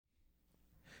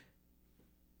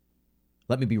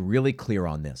Let me be really clear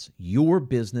on this. Your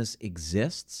business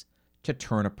exists to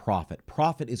turn a profit.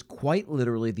 Profit is quite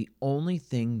literally the only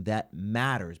thing that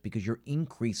matters because you're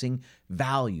increasing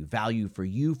value. Value for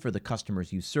you, for the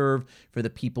customers you serve, for the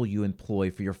people you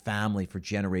employ, for your family, for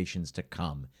generations to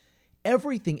come.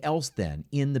 Everything else then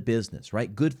in the business,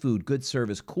 right? Good food, good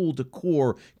service, cool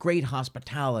decor, great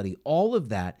hospitality, all of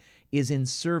that is in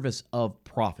service of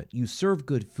profit. You serve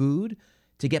good food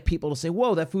to get people to say,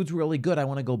 whoa, that food's really good. I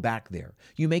want to go back there.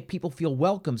 You make people feel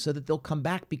welcome so that they'll come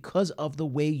back because of the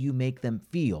way you make them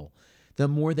feel. The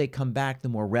more they come back, the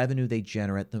more revenue they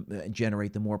generate,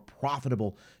 the more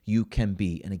profitable you can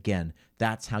be. And again,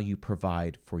 that's how you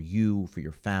provide for you, for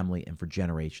your family, and for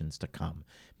generations to come.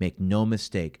 Make no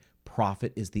mistake,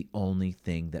 profit is the only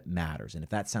thing that matters. And if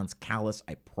that sounds callous,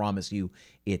 I promise you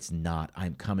it's not.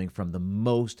 I'm coming from the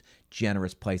most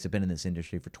generous place. I've been in this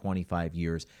industry for 25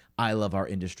 years. I love our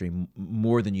industry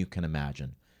more than you can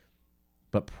imagine.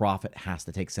 But profit has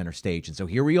to take center stage. And so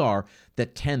here we are, the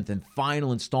 10th and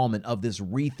final installment of this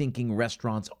Rethinking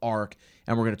Restaurants arc.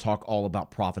 And we're going to talk all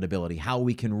about profitability, how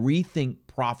we can rethink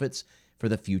profits for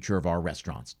the future of our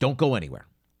restaurants. Don't go anywhere.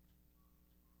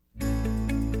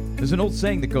 There's an old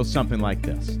saying that goes something like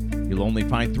this. You'll only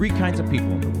find three kinds of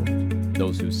people in the world.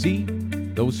 Those who see,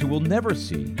 those who will never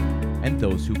see, and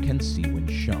those who can see when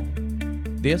shown.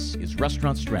 This is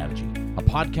Restaurant Strategy, a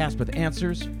podcast with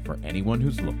answers for anyone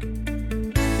who's looking.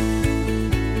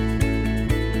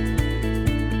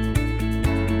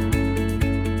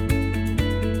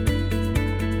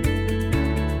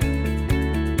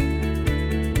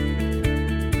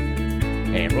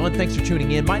 Hey everyone, thanks for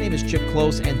tuning in. My name is Chip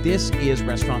Close, and this is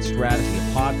Restaurant Strategy, a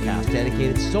podcast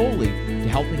dedicated solely to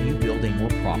helping you build a more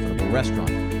profitable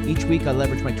restaurant. Each week, I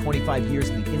leverage my 25 years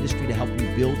in the industry to help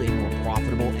you build a more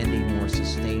profitable and a more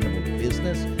sustainable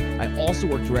business. I also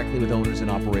work directly with owners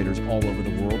and operators all over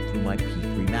the world through my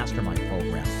P3 Mastermind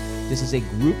program. This is a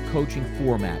group coaching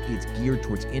format. It's geared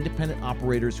towards independent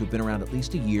operators who've been around at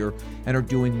least a year and are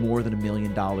doing more than $1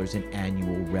 million in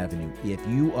annual revenue. If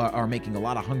you are making a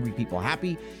lot of hungry people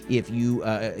happy, if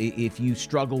you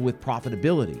struggle with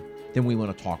profitability, then we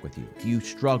want to talk with you. If you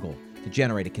struggle to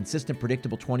generate a consistent,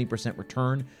 predictable 20%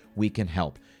 return, we can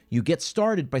help. You get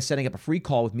started by setting up a free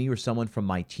call with me or someone from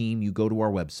my team. You go to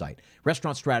our website,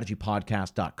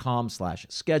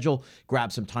 restaurantstrategypodcast.com/schedule.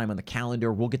 Grab some time on the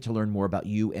calendar. We'll get to learn more about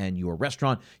you and your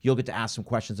restaurant. You'll get to ask some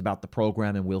questions about the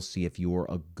program, and we'll see if you're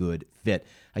a good fit.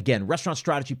 Again,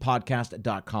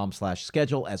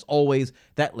 restaurantstrategypodcast.com/schedule. As always,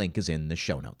 that link is in the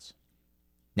show notes.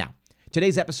 Now,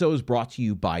 today's episode is brought to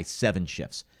you by 7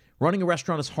 Shifts. Running a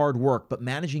restaurant is hard work, but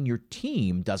managing your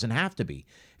team doesn't have to be.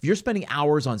 If you're spending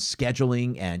hours on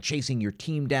scheduling and chasing your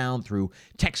team down through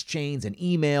text chains and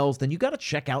emails, then you got to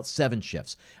check out 7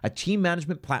 Shifts, a team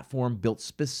management platform built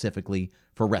specifically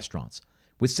for restaurants.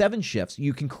 With 7 Shifts,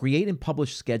 you can create and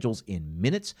publish schedules in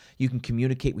minutes, you can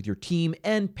communicate with your team,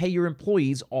 and pay your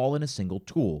employees all in a single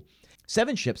tool.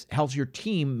 7 Shifts helps your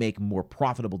team make more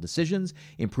profitable decisions,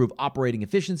 improve operating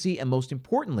efficiency, and most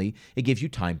importantly, it gives you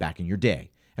time back in your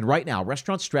day. And right now,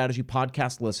 Restaurant Strategy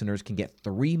podcast listeners can get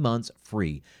 3 months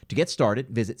free. To get started,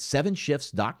 visit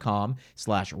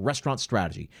 7shifts.com/restaurant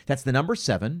strategy. That's the number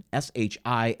 7,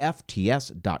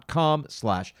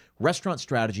 SHIFTS.com/restaurant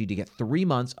strategy to get 3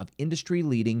 months of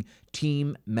industry-leading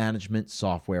team management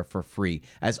software for free.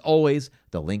 As always,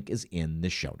 the link is in the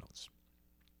show notes.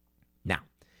 Now,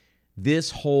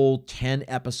 this whole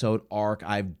 10-episode arc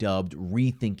I've dubbed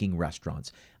Rethinking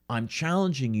Restaurants. I'm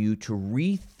challenging you to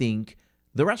rethink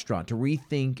the restaurant, to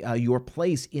rethink your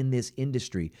place in this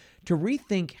industry, to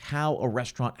rethink how a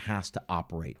restaurant has to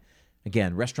operate.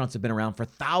 Again, restaurants have been around for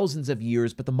thousands of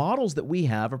years, but the models that we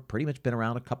have have pretty much been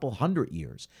around a couple hundred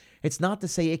years. It's not to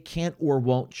say it can't or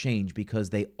won't change,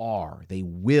 because they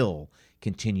will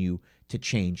continue to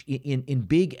change in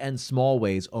big and small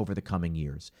ways over the coming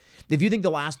years. If you think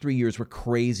the last 3 years were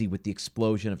crazy with the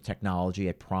explosion of technology,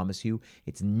 I promise you,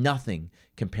 it's nothing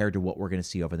compared to what we're going to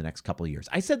see over the next couple of years.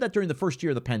 I said that during the first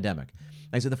year of the pandemic.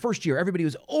 I said the first year, everybody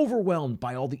was overwhelmed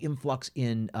by all the influx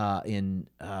in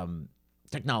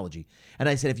technology. And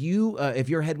I said, if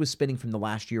your head was spinning from the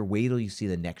last year, wait till you see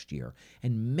the next year.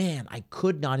 And man, I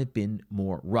could not have been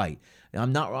more right. Now,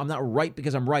 I'm not right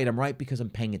because I'm right. I'm right because I'm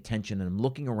paying attention and I'm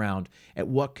looking around at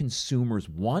what consumers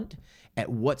want, at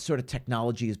what sort of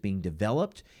technology is being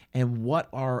developed, and what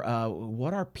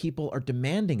our people are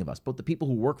demanding of us, both the people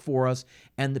who work for us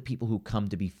and the people who come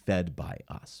to be fed by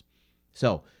us.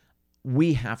 So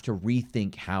we have to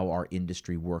rethink how our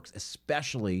industry works,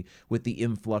 especially with the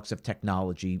influx of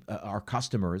technology. Our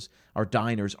customers, our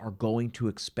diners, are going to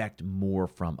expect more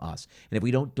from us. And if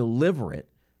we don't deliver it,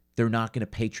 They're not going to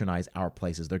patronize our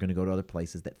places. They're going to go to other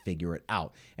places that figure it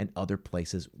out, and other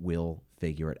places will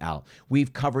figure it out.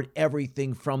 We've covered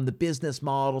everything from the business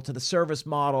model to the service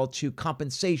model to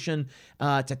compensation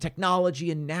to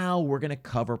technology, and now we're going to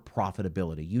cover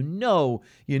profitability. You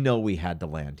know, we had to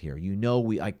land here.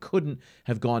 I couldn't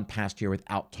have gone past here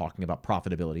without talking about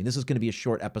profitability. And this is going to be a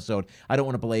short episode. I don't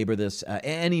want to belabor this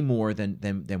any more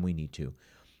than we need to.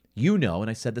 And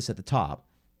I said this at the top,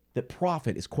 that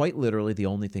profit is quite literally the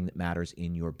only thing that matters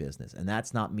in your business. And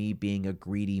that's not me being a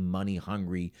greedy,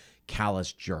 money-hungry,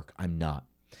 callous jerk. I'm not.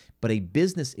 But a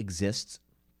business exists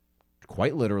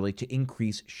quite literally to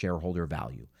increase shareholder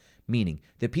value, meaning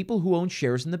that people who own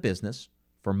shares in the business,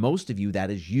 for most of you, that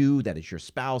is your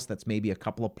spouse, that's maybe a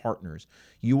couple of partners.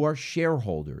 You are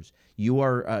shareholders. You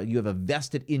have a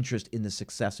vested interest in the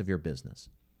success of your business.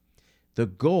 The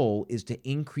goal is to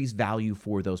increase value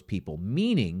for those people,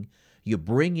 meaning you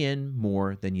bring in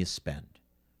more than you spend.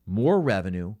 More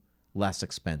revenue, less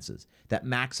expenses. That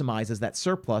maximizes that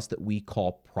surplus that we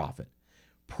call profit.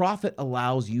 Profit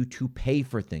allows you to pay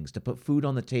for things, to put food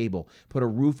on the table, put a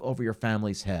roof over your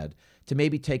family's head, to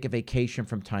maybe take a vacation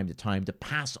from time to time, to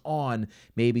pass on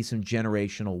maybe some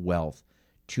generational wealth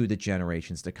to the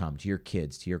generations to come, to your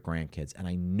kids, to your grandkids. And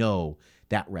I know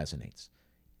that resonates.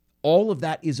 All of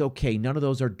that is okay. None of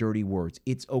those are dirty words.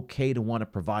 It's okay to want to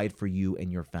provide for you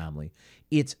and your family.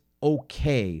 It's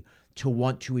okay to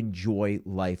want to enjoy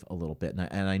life a little bit.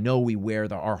 And I know we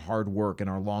wear our hard work and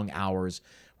our long hours.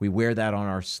 We wear that on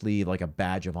our sleeve like a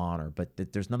badge of honor, but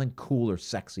there's nothing cool or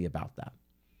sexy about that.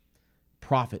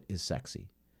 Profit is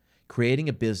sexy. Creating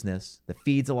a business that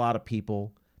feeds a lot of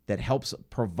people, that helps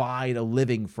provide a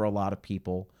living for a lot of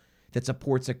people, that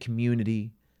supports a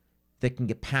community, that can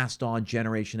get passed on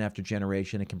generation after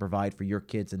generation. It can provide for your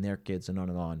kids and their kids and on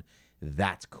and on.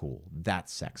 That's cool.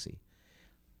 That's sexy.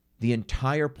 The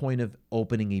entire point of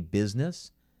opening a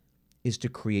business is to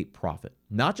create profit,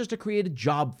 not just to create a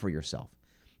job for yourself.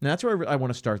 Now, that's where I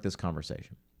want to start this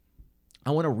conversation. I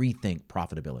want to rethink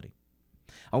profitability.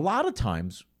 A lot of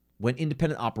times when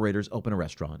independent operators open a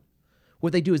restaurant,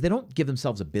 what they do is they don't give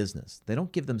themselves a business. They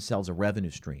don't give themselves a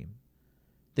revenue stream.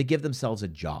 They give themselves a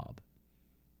job.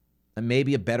 And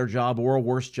maybe a better job or a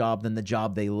worse job than the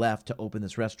job they left to open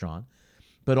this restaurant.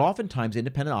 But oftentimes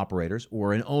independent operators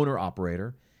or an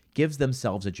owner-operator gives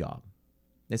themselves a job.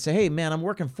 They say, hey, man, I'm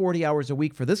working 40 hours a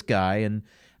week for this guy and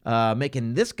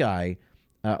making this guy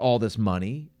all this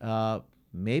money.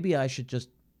 Maybe I should just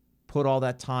put all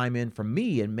that time in for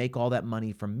me and make all that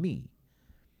money from me.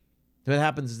 So what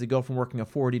happens is they go from working a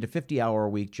 40 to 50 hour a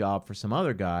week job for some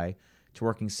other guy to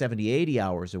working 70, 80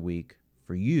 hours a week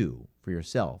for you, for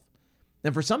yourself.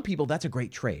 And for some people, that's a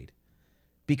great trade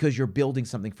because you're building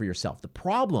something for yourself. The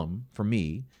problem for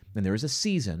me, and there is a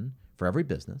season for every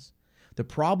business, the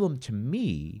problem to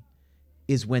me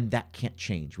is when that can't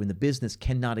change, when the business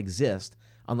cannot exist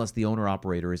unless the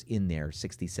owner-operator is in there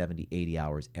 60, 70, 80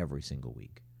 hours every single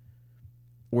week,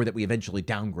 or that we eventually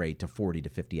downgrade to 40 to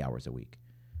 50 hours a week.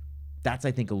 That's,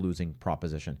 I think, a losing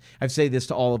proposition. I've said this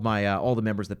to all of my all the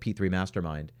members of the P3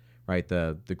 Mastermind, right?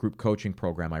 The group coaching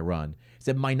program I run. I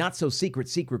said my not so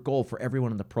secret goal for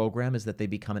everyone in the program is that they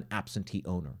become an absentee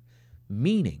owner,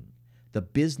 meaning the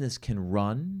business can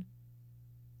run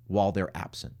while they're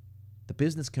absent. The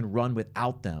business can run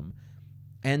without them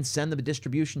and send them a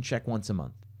distribution check once a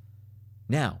month.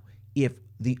 Now, if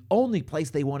the only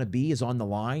place they want to be is on the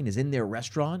line, is in their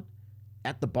restaurant,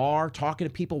 at the bar, talking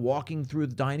to people, walking through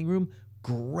the dining room,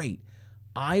 great.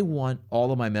 I want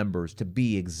all of my members to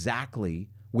be exactly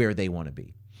where they want to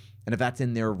be. And if that's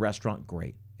in their restaurant,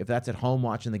 great. If that's at home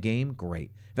watching the game,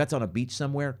 great. If that's on a beach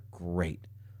somewhere, great.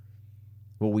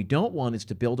 What we don't want is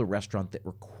to build a restaurant that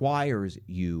requires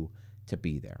you to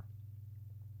be there.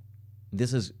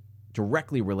 This is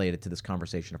directly related to this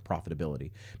conversation of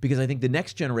profitability, because I think the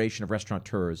next generation of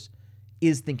restaurateurs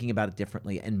is thinking about it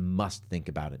differently and must think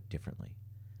about it differently.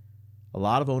 A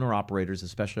lot of owner-operators,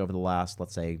 especially over the last,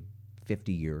 let's say,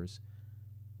 50 years,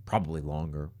 probably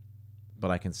longer, but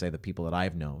I can say the people that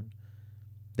I've known,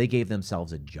 they gave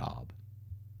themselves a job.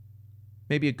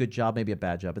 Maybe a good job, maybe a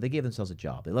bad job, but they gave themselves a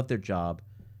job. They left their job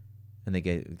and they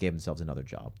gave themselves another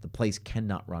job. The place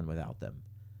cannot run without them.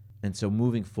 And so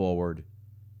moving forward,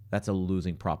 that's a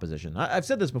losing proposition. I've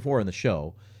said this before in the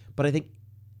show, but I think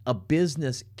a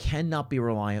business cannot be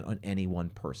reliant on any one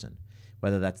person,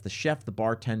 whether that's the chef, the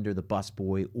bartender, the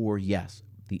busboy, or yes,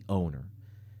 the owner.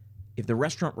 If the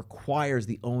restaurant requires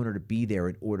the owner to be there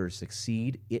in order to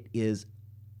succeed, it's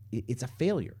a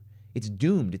failure. It's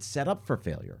doomed. It's set up for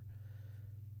failure.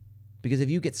 Because if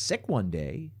you get sick one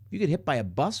day, if you get hit by a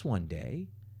bus one day,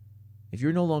 if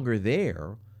you're no longer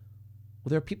there, Well,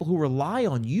 there are people who rely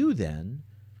on you then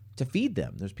to feed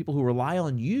them. There's people who rely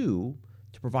on you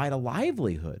to provide a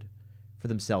livelihood for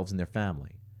themselves and their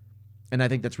family. And I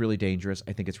think that's really dangerous.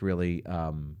 I think it's really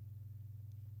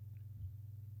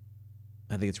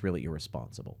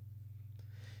irresponsible.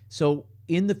 So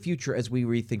in the future, as we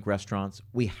rethink restaurants,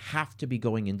 we have to be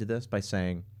going into this by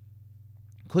saying,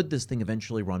 could this thing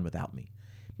eventually run without me?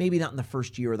 Maybe not in the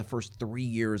first year or the first 3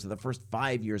 years or the first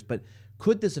 5 years, but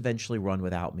could this eventually run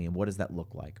without me? And what does that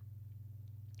look like?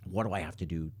 What do I have to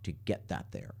do to get that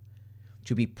there?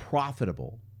 To be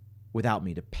profitable without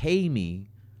me, to pay me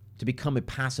to become a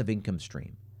passive income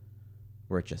stream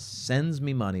where it just sends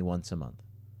me money once a month.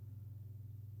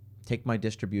 Take my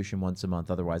distribution once a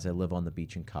month, otherwise I live on the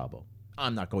beach in Cabo.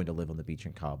 I'm not going to live on the beach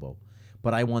in Cabo,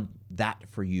 but I want that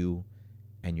for you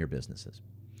and your businesses.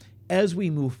 As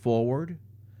we move forward,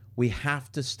 we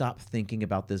have to stop thinking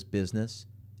about this business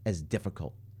as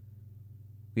difficult.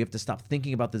 We have to stop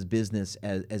thinking about this business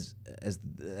as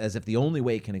if the only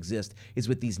way it can exist is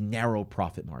with these narrow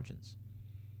profit margins.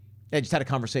 I just had a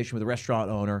conversation with a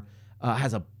restaurant owner,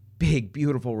 has a big,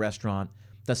 beautiful restaurant,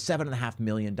 does $7.5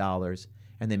 million,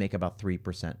 and they make about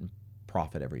 3% in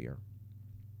profit every year.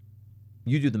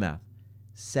 You do the math.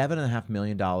 $7.5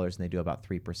 million, and they do about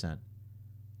 3%.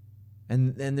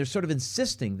 And they're sort of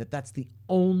insisting that that's the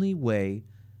only way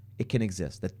it can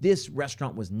exist, that this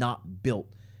restaurant was not built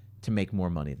to make more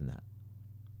money than that.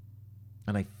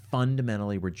 And I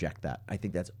fundamentally reject that. I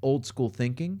think that's old school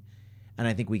thinking, and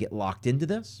I think we get locked into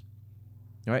this.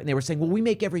 All right? And they were saying, well, we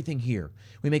make everything here.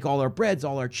 We make all our breads,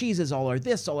 all our cheeses, all our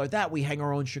this, all our that. We hang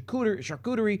our own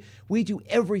charcuterie. We do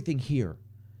everything here.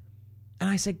 And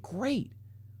I said, great,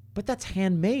 but that's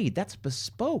handmade. That's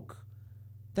bespoke.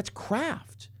 That's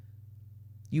craft.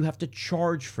 You have to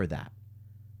charge for that.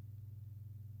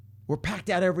 We're packed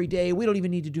out every day. We don't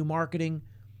even need to do marketing.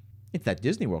 It's that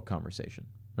Disney World conversation,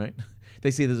 right?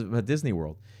 They say this about Disney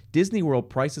World. Disney World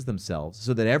prices themselves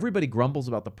so that everybody grumbles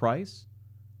about the price,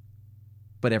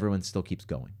 but everyone still keeps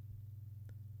going.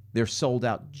 They're sold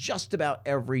out just about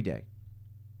every day.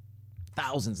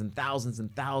 Thousands and thousands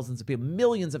and thousands of people,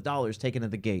 millions of dollars taken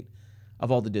at the gate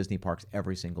of all the Disney parks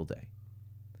every single day.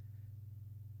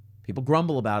 People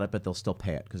grumble about it, but they'll still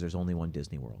pay it because there's only one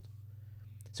Disney World.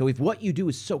 So if what you do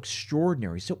is so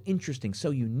extraordinary, so interesting, so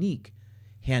unique,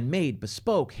 handmade,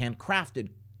 bespoke, handcrafted,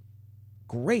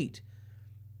 great,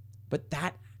 but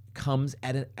that comes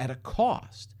at a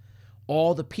cost.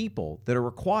 All the people that are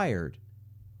required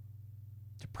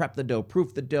to prep the dough,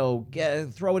 proof the dough,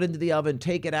 throw it into the oven,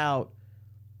 take it out,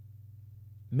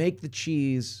 make the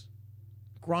cheese,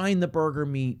 grind the burger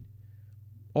meat,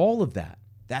 all of that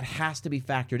has to be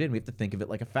factored in. We have to think of it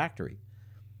like a factory.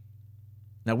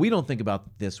 Now, we don't think about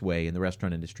it this way in the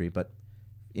restaurant industry, but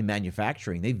in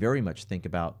manufacturing, they very much think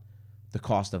about the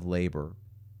cost of labor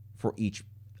for each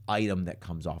item that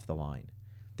comes off the line.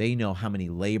 They know how many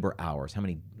labor hours, how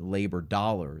many labor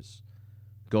dollars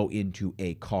go into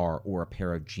a car or a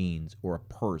pair of jeans or a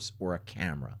purse or a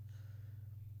camera.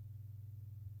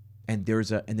 And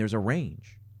there's a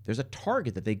range. There's a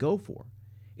target that they go for.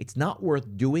 It's not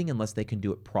worth doing unless they can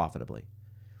do it profitably.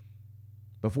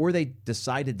 Before they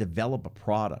decide to develop a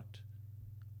product,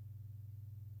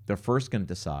 they're first going to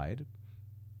decide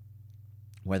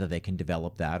whether they can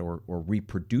develop that or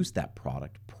reproduce that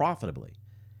product profitably.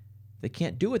 If they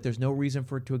can't do it, there's no reason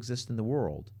for it to exist in the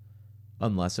world,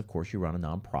 unless, of course, you run a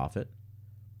nonprofit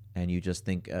and you just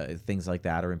think things like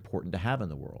that are important to have in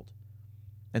the world.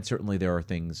 And certainly there are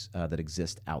things that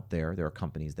exist out there. There are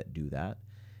companies that do that.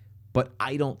 But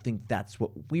I don't think that's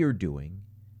what we're doing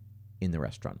in the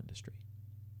restaurant industry.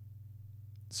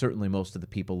 Certainly most of the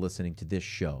people listening to this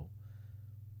show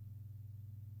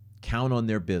count on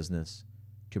their business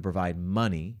to provide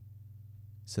money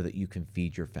so that you can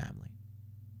feed your family.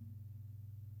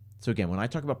 So again, when I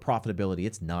talk about profitability,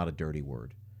 it's not a dirty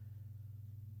word.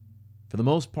 For the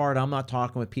most part, I'm not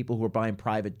talking with people who are buying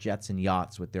private jets and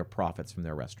yachts with their profits from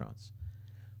their restaurants.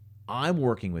 I'm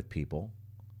working with people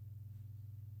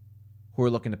who are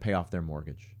looking to pay off their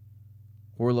mortgage,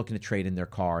 who are looking to trade in their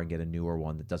car and get a newer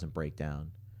one that doesn't break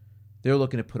down. They're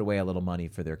looking to put away a little money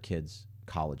for their kids'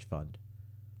 college fund.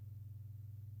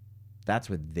 That's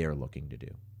what they're looking to do.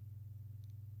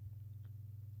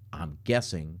 I'm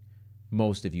guessing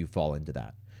most of you fall into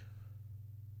that.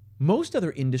 Most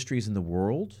other industries in the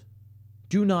world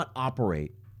do not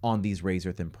operate on these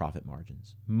razor-thin profit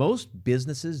margins. Most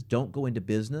businesses don't go into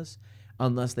business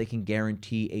unless they can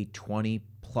guarantee a 20+%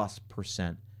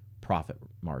 profit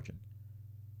margin,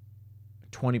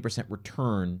 20%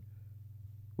 return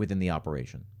within the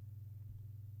operation.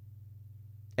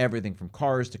 Everything from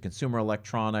cars to consumer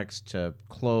electronics to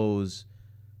clothes,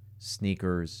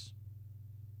 sneakers,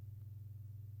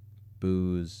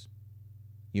 booze,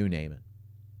 you name it.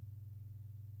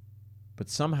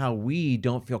 But somehow we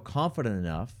don't feel confident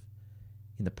enough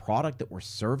in the product that we're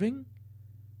serving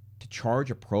to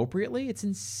charge appropriately. It's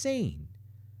insane.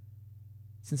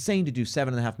 It's insane to do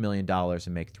 $7.5 million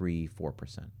and make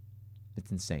 3-4%.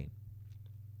 It's insane.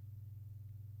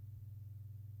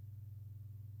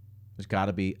 There's got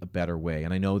to be a better way,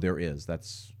 and I know there is.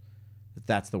 That's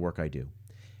the work I do.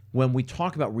 When we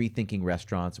talk about rethinking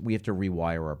restaurants, we have to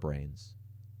rewire our brains.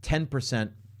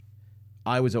 10%,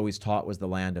 I was always taught, was the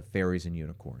land of fairies and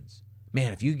unicorns.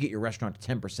 Man, if you get your restaurant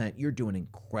to 10%, you're doing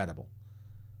incredible.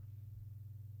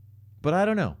 But I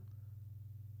don't know.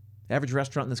 The average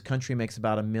restaurant in this country makes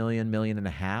about $1 million, $1.5 million.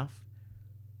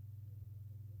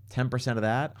 10% of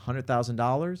that,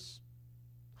 $100,000,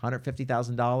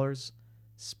 $150,000,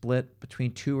 split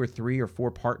between 2 or 3 or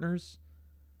 4 partners.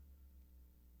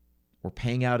 We're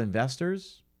paying out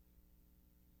investors.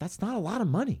 That's not a lot of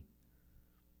money.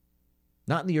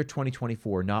 Not in the year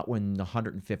 2024, not when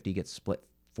 150 gets split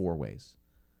 4 ways.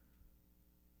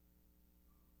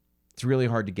 It's really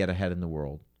hard to get ahead in the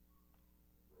world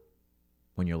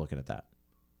when you're looking at that.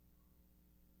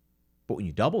 But when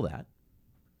you double that,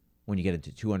 when you get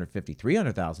into $250,000,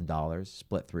 $300,000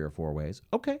 split 3 or 4 ways,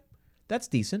 okay, that's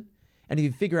decent. And if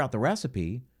you figure out the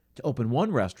recipe to open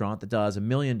one restaurant that does $1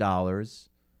 million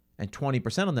and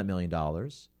 20% on that $1 million,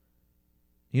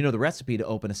 you know the recipe to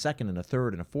open a second and a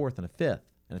third and a fourth and a fifth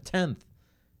and a 10th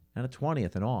and a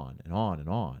 20th and on and on and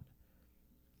on.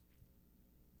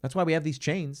 That's why we have these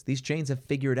chains. These chains have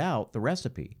figured out the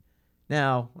recipe.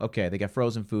 Now, okay, they got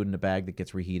frozen food in a bag that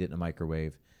gets reheated in a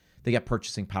microwave. They got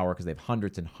purchasing power because they have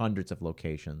hundreds and hundreds of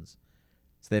locations.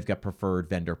 So they've got preferred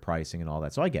vendor pricing and all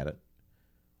that. So I get it.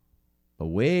 But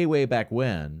way, way back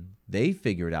when, they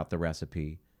figured out the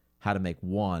recipe, how to make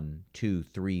 1, 2,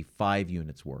 3, 5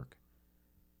 units work.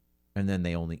 And then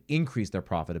they only increased their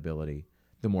profitability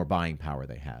the more buying power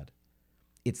they had.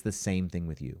 It's the same thing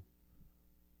with you.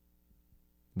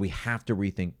 We have to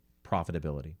rethink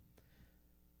profitability.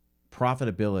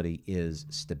 Profitability is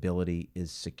stability,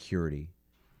 is security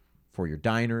for your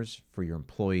diners, for your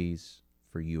employees,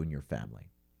 for you and your family.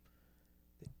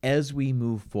 As we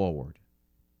move forward,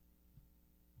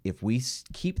 if we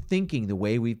keep thinking the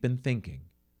way we've been thinking,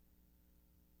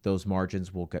 those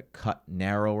margins will get cut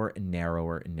narrower and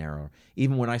narrower and narrower.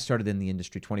 Even when I started in the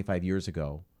industry 25 years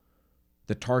ago,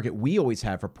 the target we always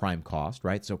have for prime cost,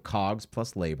 right? So COGS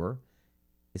plus labor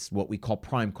is what we call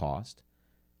prime cost.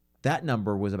 That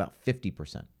number was about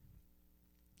 50%.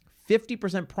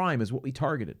 50% prime is what we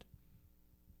targeted.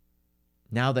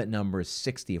 Now that number is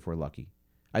 60 if we're lucky.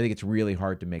 I think it's really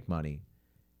hard to make money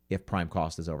if prime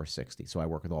cost is over 60. So I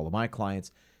work with all of my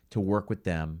clients to work with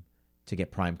them to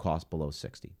get prime cost below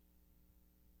 60.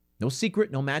 No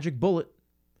secret, no magic bullet.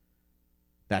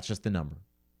 That's just the number.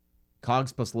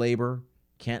 COGS plus labor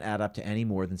can't add up to any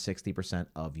more than 60%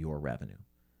 of your revenue.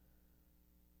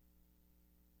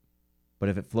 But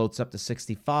if it floats up to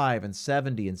 65 and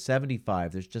 70 and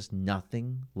 75, there's just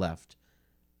nothing left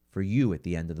for you at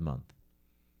the end of the month.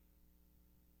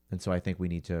 And so I think we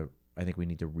need to rethink. I think we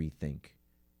need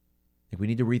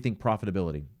to rethink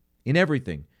profitability in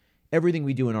everything. Everything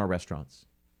we do in our restaurants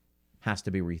has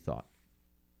to be rethought.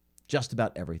 Just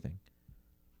about everything.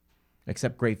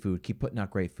 Except great food. Keep putting out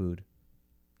great food.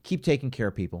 Keep taking care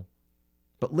of people.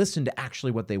 But listen to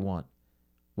actually what they want.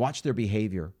 Watch their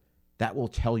behavior. That will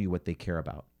tell you what they care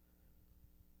about.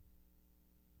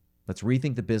 Let's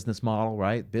rethink the business model,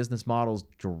 right? Business model is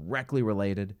directly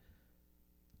related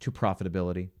to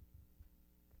profitability.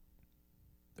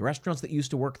 The restaurants that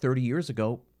used to work 30 years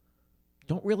ago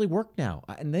don't really work now.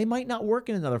 And they might not work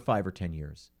in another 5 or 10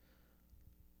 years.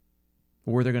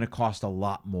 Or they're going to cost a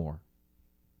lot more.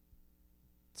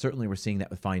 Certainly we're seeing that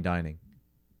with fine dining.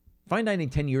 Fine dining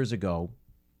 10 years ago,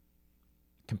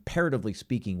 comparatively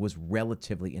speaking, was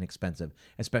relatively inexpensive,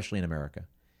 especially in America.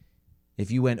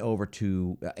 If you went over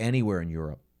to anywhere in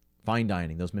Europe, fine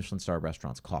dining, those Michelin star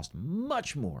restaurants cost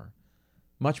much more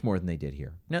than they did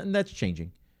here. Now, and that's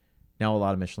changing. Now, a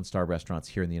lot of Michelin star restaurants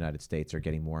here in the United States are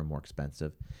getting more and more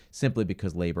expensive simply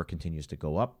because labor continues to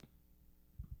go up.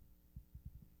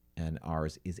 And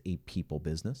ours is a people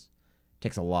business. It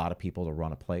takes a lot of people to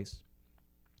run a place.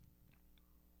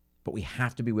 But we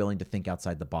have to be willing to think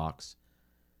outside the box,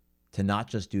 to not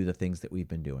just do the things that we've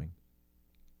been doing.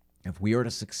 If we are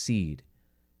to succeed,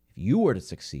 if you were to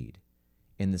succeed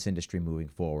in this industry moving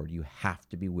forward, you have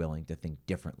to be willing to think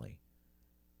differently.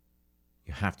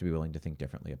 You have to be willing to think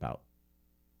differently about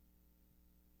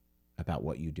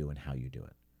what you do and how you do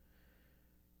it.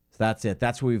 So that's it.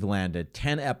 That's where we've landed.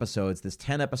 10 episodes, this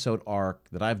 10-episode arc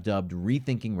that I've dubbed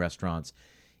Rethinking Restaurants.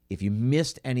 If you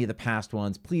missed any of the past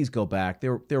ones, please go back.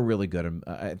 They're really good.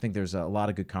 I think there's a lot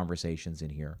of good conversations in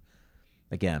here.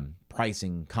 Again,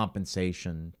 pricing,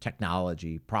 compensation,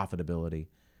 technology, profitability.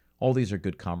 All these are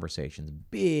good conversations.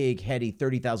 Big, heady,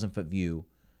 30,000-foot view.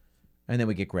 And then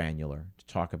we get granular to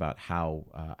talk about how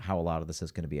a lot of this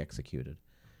is going to be executed.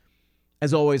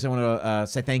 As always, I want to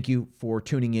say thank you for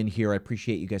tuning in here. I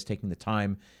appreciate you guys taking the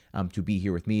time to be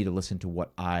here with me, to listen to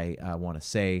what I want to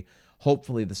say.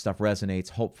 Hopefully this stuff resonates.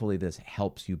 Hopefully this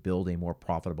helps you build a more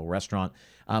profitable restaurant.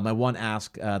 My one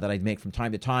ask that I make from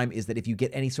time to time is that if you get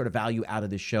any sort of value out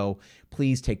of this show,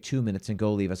 please take 2 minutes and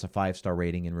go leave us a 5-star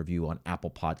rating and review on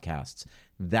Apple Podcasts.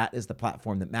 That is the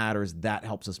platform that matters. That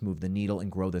helps us move the needle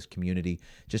and grow this community.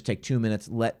 Just take 2 minutes.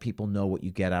 Let people know what you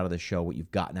get out of the show, what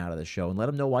you've gotten out of the show, and let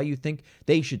them know why you think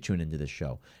they should tune into this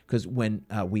show. Because when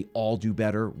we all do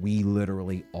better, we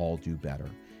literally all do better.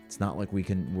 It's not like we're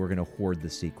going to hoard the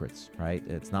secrets, right?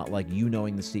 It's not like you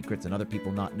knowing the secrets and other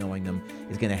people not knowing them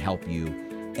is going to help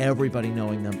you. Everybody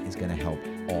knowing them is going to help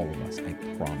all of us. I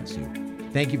promise you.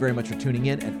 Thank you very much for tuning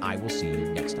in, and I will see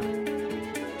you next time.